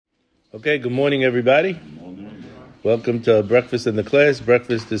Okay, good morning, everybody. Welcome to Breakfast in the Class.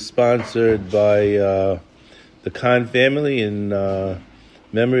 Breakfast is sponsored by the Cohen family in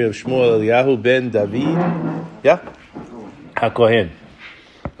memory of Shmuel Eliyahu ben David. Kohen.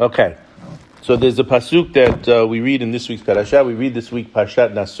 Okay, so there's a pasuk that we read in this week's parasha. We read this week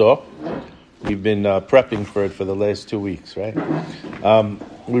Parshat Nasso. We've been prepping for it for the last 2 weeks, right?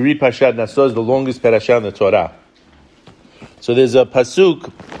 We read Parshat Nasso, is the longest parasha in the Torah. So there's a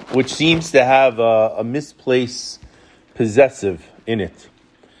pasuk which seems to have a misplaced possessive in it.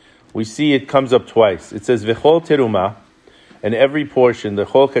 We see it comes up twice. It says, V'chol teruma, and every portion, the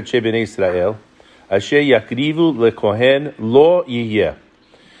chol kdshei bnei Israel, asher יקריבו לכהן lo יהיה.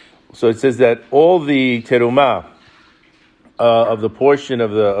 So it says that all the teruma of the portion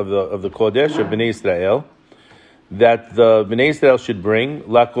of the kodesh of bnei Israel, that the bnei Israel should bring,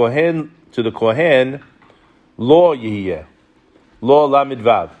 לכהן, to the Kohen, lo יהיה. Law lamid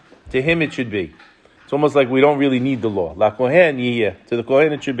vav. To him it should be. It's almost like we don't really need the law. La Kohen yeye. To the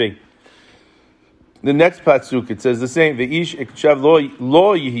Kohen it should be. The next pasuk it says the same. Ve'ish kdshab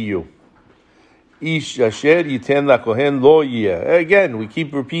lo yehyu. Ish asher yiten la Kohen lo yeh. Again, we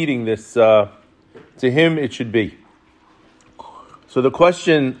keep repeating this. To him it should be. So the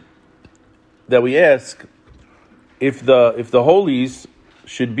question that we ask, if the Holies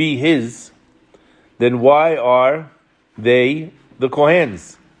should be his, then why are they the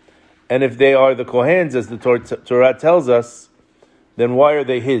Kohens? And if they are the Kohens, as the Torah tells us, then why are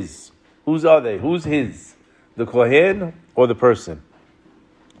they his? Whose are they? Who's his? The Kohen or the person?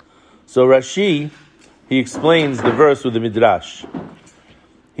 So Rashi, he explains the verse with the Midrash.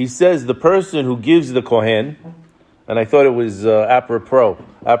 He says the person who gives the Kohen, and I thought it was apropos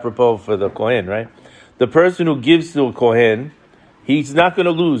for the Kohen, right? The person who gives to a Kohen, he's not going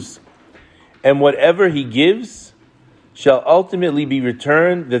to lose. And whatever he gives shall ultimately be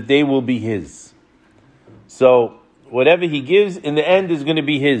returned, that they will be his. So whatever he gives in the end is going to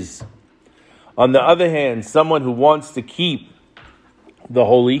be his. On the other hand, someone who wants to keep the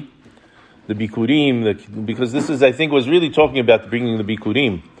holy, the bikurim, because this is, I think, was really talking about bringing the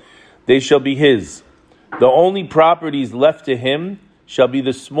bikurim, they shall be his. The only properties left to him shall be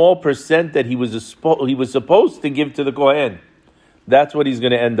the small percent that he was supposed to give to the Kohen. That's what he's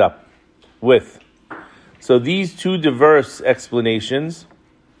going to end up with. So these two diverse explanations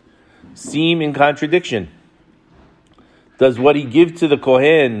seem in contradiction. Does what he gives to the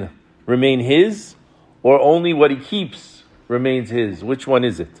Kohen remain his, or only what he keeps remains his? Which one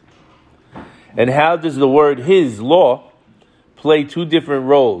is it? And how does the word his, law, play two different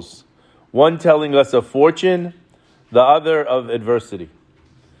roles? One telling us of fortune, the other of adversity.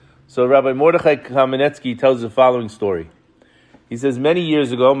 So Rabbi Mordechai Kamenetsky tells the following story. He says, many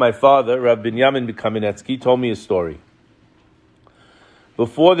years ago, my father, Rabbi Binyamin Kamenetsky, told me a story.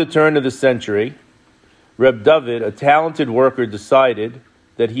 Before the turn of the century, Reb David, a talented worker, decided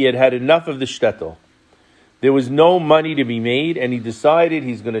that he had had enough of the shtetl. There was no money to be made, and he decided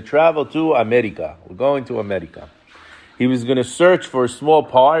he's going to travel to America. We're going to America. He was going to search for a small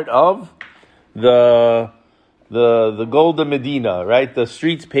part of the Golda Medina, right? The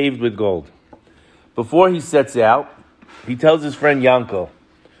streets paved with gold. Before he sets out, he tells his friend Yankel.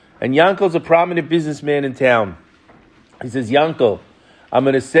 And Yankel's a prominent businessman in town. He says, Yankel, I'm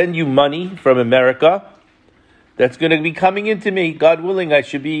going to send you money from America that's going to be coming into me. God willing, I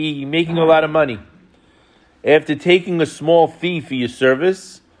should be making a lot of money. After taking a small fee for your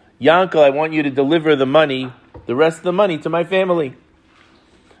service, Yankel, I want you to deliver the money, the rest of the money, to my family.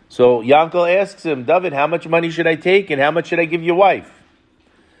 So Yankel asks him, David, how much money should I take and how much should I give your wife?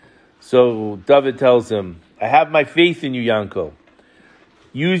 So David tells him, I have my faith in you, Yankel.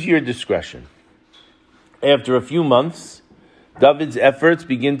 Use your discretion. After a few months, David's efforts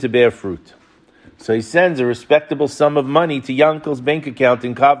begin to bear fruit. So he sends a respectable sum of money to Yankel's bank account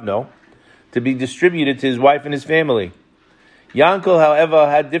in Kovno to be distributed to his wife and his family. Yankel, however,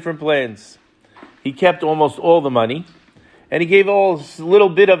 had different plans. He kept almost all the money, and he gave a little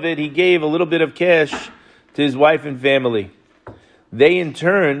bit of it. He gave a little bit of cash to his wife and family. They, in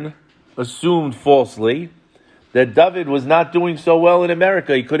turn, assumed falsely that David was not doing so well in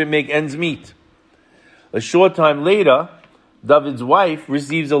America. He couldn't make ends meet. A short time later, David's wife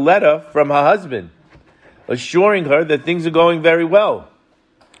receives a letter from her husband, assuring her that things are going very well.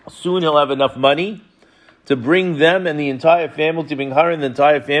 Soon he'll have enough money to bring them and the entire family, to bring her and the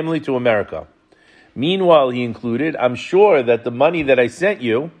entire family to America. Meanwhile, he included, I'm sure that the money that I sent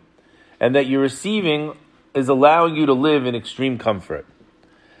you and that you're receiving is allowing you to live in extreme comfort.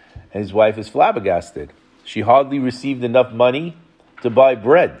 And his wife is flabbergasted. She hardly received enough money to buy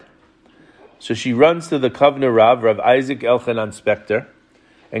bread. So she runs to the Kovner Rav Isaac Elchanan Spector,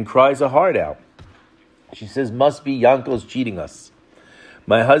 and cries her heart out. She says, must be Yankel's cheating us.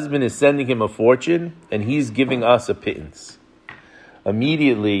 My husband is sending him a fortune, and he's giving us a pittance.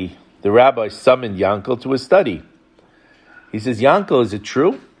 Immediately, the rabbi summoned Yankel to a study. He says, Yankel, is it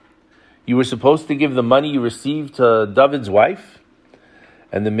true? You were supposed to give the money you received to David's wife?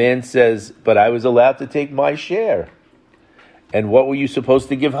 And the man says, but I was allowed to take my share. And what were you supposed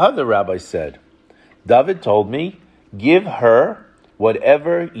to give her? The rabbi said. David told me, give her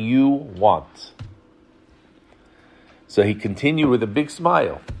whatever you want. So he continued with a big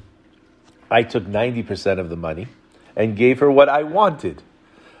smile. I took 90% of the money and gave her what I wanted.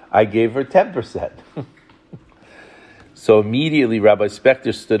 I gave her 10%. So immediately Rabbi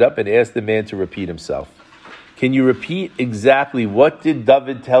Spector stood up and asked the man to repeat himself. Can you repeat exactly what did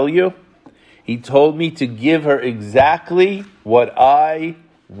David tell you? He told me to give her exactly what I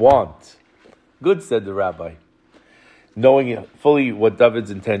want. Good, said the rabbi, knowing fully what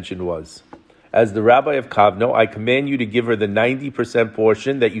David's intention was. As the rabbi of Kavno, I command you to give her the 90%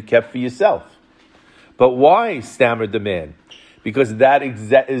 portion that you kept for yourself. But why? Stammered the man. Because that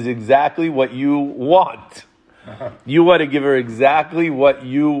is exactly what you want. You want to give her exactly what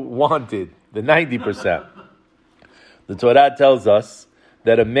you wanted, the 90%. The Torah tells us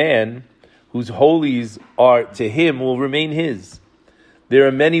that a man whose holies are to him will remain his. There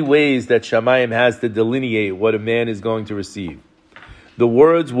are many ways that Shamayim has to delineate what a man is going to receive. The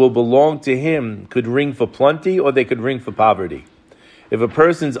words will belong to him could ring for plenty or they could ring for poverty. If a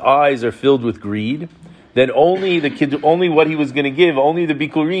person's eyes are filled with greed, then only what he was going to give, only the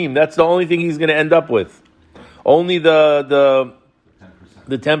bikurim, that's the only thing he's going to end up with. Only the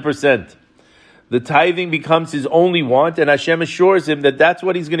 10%. The tithing becomes his only want, and Hashem assures him that that's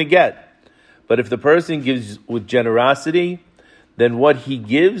what he's going to get. But if the person gives with generosity, then what he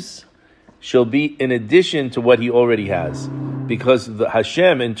gives shall be in addition to what he already has. Because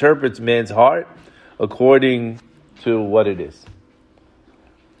Hashem interprets man's heart according to what it is.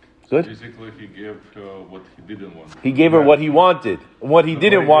 Good? Basically, he gave her what he didn't want. He gave her what he wanted. What he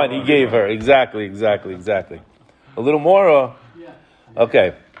didn't want, he gave her. Exactly. A little more? Or?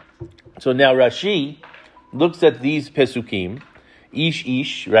 Okay. So now Rashi looks at these pesukim,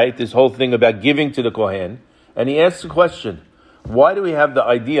 ish, right? This whole thing about giving to the Kohen. And he asks a question. Why do we have the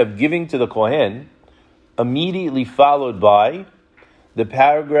idea of giving to the Kohen immediately followed by the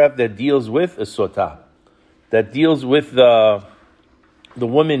paragraph that deals with a Sotah? That deals with the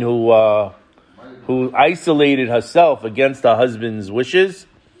woman who isolated herself against her husband's wishes,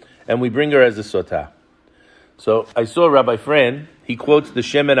 and we bring her as a Sotah. So I saw Rabbi Fran, he quotes the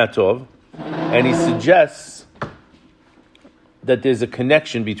Shemen HaTov, and he suggests that there's a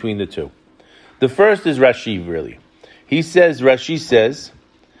connection between the two. The first is Rashi, really. Rashi says,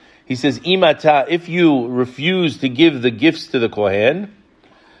 Imata, if you refuse to give the gifts to the Kohen,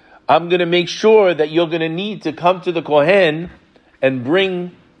 I'm going to make sure that you're going to need to come to the Kohen and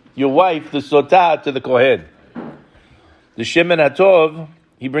bring your wife, the Sotah, to the Kohen. The Shemen HaTov,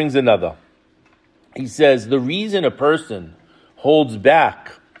 he brings another. He says, the reason a person holds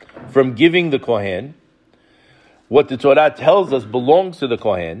back from giving the Kohen, what the Torah tells us belongs to the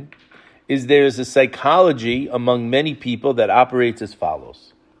Kohen, is there is a psychology among many people that operates as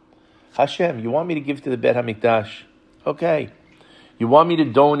follows. Hashem, you want me to give to the Bet HaMikdash? Okay. You want me to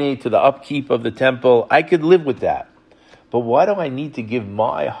donate to the upkeep of the temple? I could live with that. But why do I need to give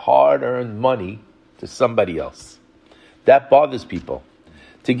my hard-earned money to somebody else? That bothers people.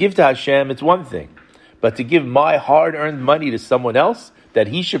 To give to Hashem, it's one thing. But to give my hard-earned money to someone else, that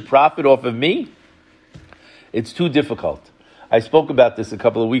he should profit off of me, it's too difficult. I spoke about this a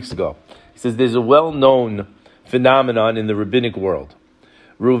couple of weeks ago. He says there's a well-known phenomenon in the rabbinic world.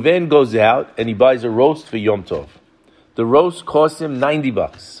 Reuven goes out and he buys a roast for Yom Tov. The roast costs him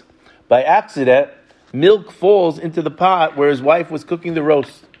 $90. By accident, milk falls into the pot where his wife was cooking the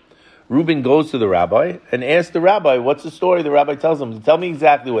roast. Reuben goes to the rabbi and asks the rabbi, what's the story? The rabbi tells him, tell me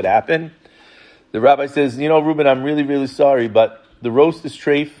exactly what happened. The rabbi says, Reuben, I'm really, really sorry, but the roast is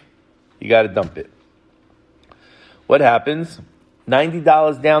treif. You got to dump it. What happens?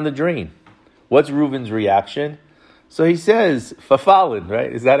 $90 down the drain. What's Reuben's reaction? So he says, fafalin,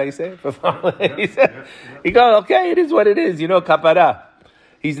 right? Is that how you say it? Fafalin. He goes, okay, it is what it is, kapara.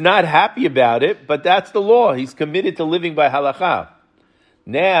 He's not happy about it, but that's the law. He's committed to living by halakha.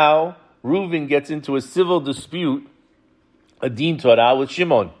 Now, Reuben gets into a civil dispute, a din Torah, with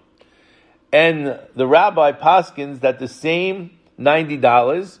Shimon. And the rabbi paskins that the same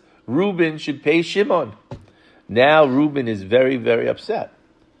 $90, Reuben should pay Shimon. Now Reuben is very, very upset.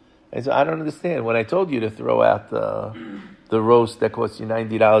 And so I don't understand. When I told you to throw out the roast that cost you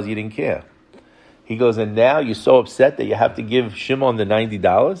 $90, you didn't care. He goes, and now you're so upset that you have to give Shimon the $90?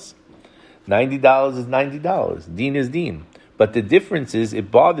 $90 is $90. Deen is deen. But the difference is it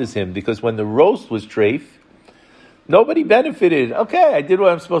bothers him because when the roast was treif, nobody benefited. Okay, I did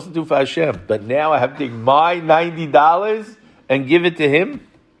what I'm supposed to do for Hashem. But now I have to take my $90 and give it to him?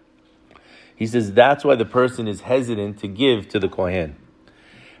 He says that's why the person is hesitant to give to the Kohen.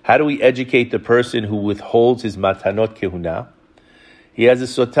 How do we educate the person who withholds his matanot kehuna? He has a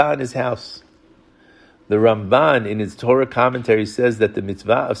Sotah in his house. The Ramban in his Torah commentary says that the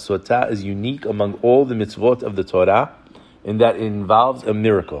mitzvah of Sotah is unique among all the mitzvot of the Torah in that it involves a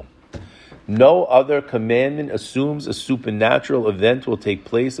miracle. No other commandment assumes a supernatural event will take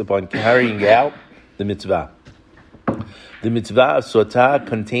place upon carrying out the mitzvah. The mitzvah of Sotah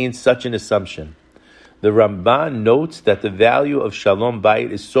contains such an assumption. The Ramban notes that the value of Shalom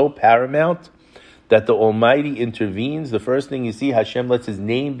Bayit is so paramount that the Almighty intervenes. The first thing you see, Hashem lets his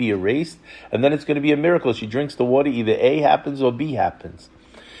name be erased, and then it's going to be a miracle. She drinks the water, either A happens or B happens.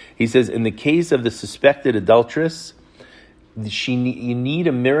 He says, in the case of the suspected adulteress, you need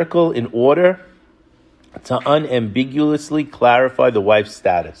a miracle in order to unambiguously clarify the wife's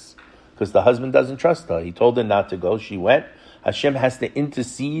status. Because the husband doesn't trust her. He told her not to go. She went. Hashem has to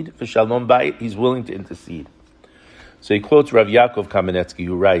intercede for Shalom Bayit. He's willing to intercede. So he quotes Rav Yaakov Kamenetsky,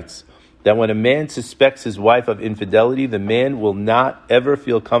 who writes that when a man suspects his wife of infidelity, the man will not ever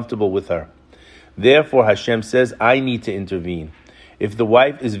feel comfortable with her. Therefore, Hashem says, I need to intervene. If the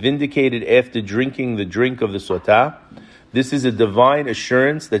wife is vindicated after drinking the drink of the Sotah, this is a divine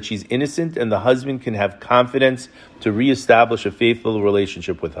assurance that she's innocent and the husband can have confidence to reestablish a faithful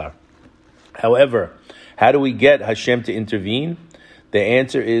relationship with her. However, how do we get Hashem to intervene? The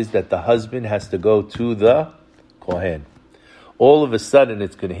answer is that the husband has to go to the Kohen. All of a sudden,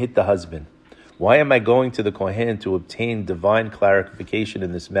 it's going to hit the husband. Why am I going to the Kohen to obtain divine clarification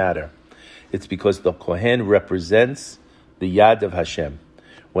in this matter? It's because the Kohen represents the Yad of Hashem.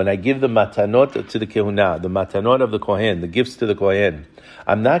 When I give the matanot to the kehuna, the matanot of the Kohen, the gifts to the Kohen,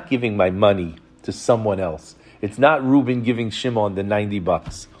 I'm not giving my money to someone else. It's not Reuben giving Shimon the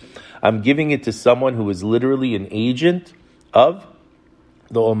 $90. I'm giving it to someone who is literally an agent of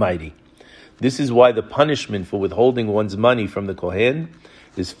the Almighty. This is why the punishment for withholding one's money from the Kohen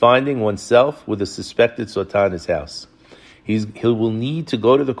is finding oneself with a suspected Sotah in his house. He will need to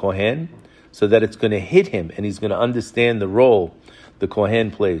go to the Kohen so that it's going to hit him and he's going to understand the role the Kohen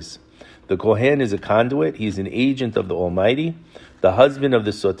plays. The Kohen is a conduit. He's an agent of the Almighty. The husband of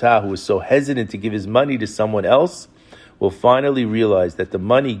the Sotah, who is so hesitant to give his money to someone else, will finally realize that the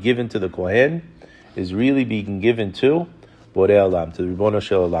money given to the Kohen is really being given to Borei Olam, to the Ribono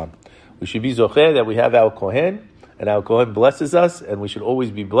Shel Olam. We should be zocher that we have our Kohen, and our Kohen blesses us, and we should always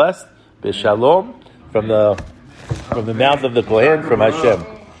be blessed. B'shalom from the mouth of the Kohen, from Hashem.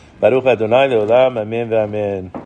 Baruch Adonai Le'olam, Amen v'Amen.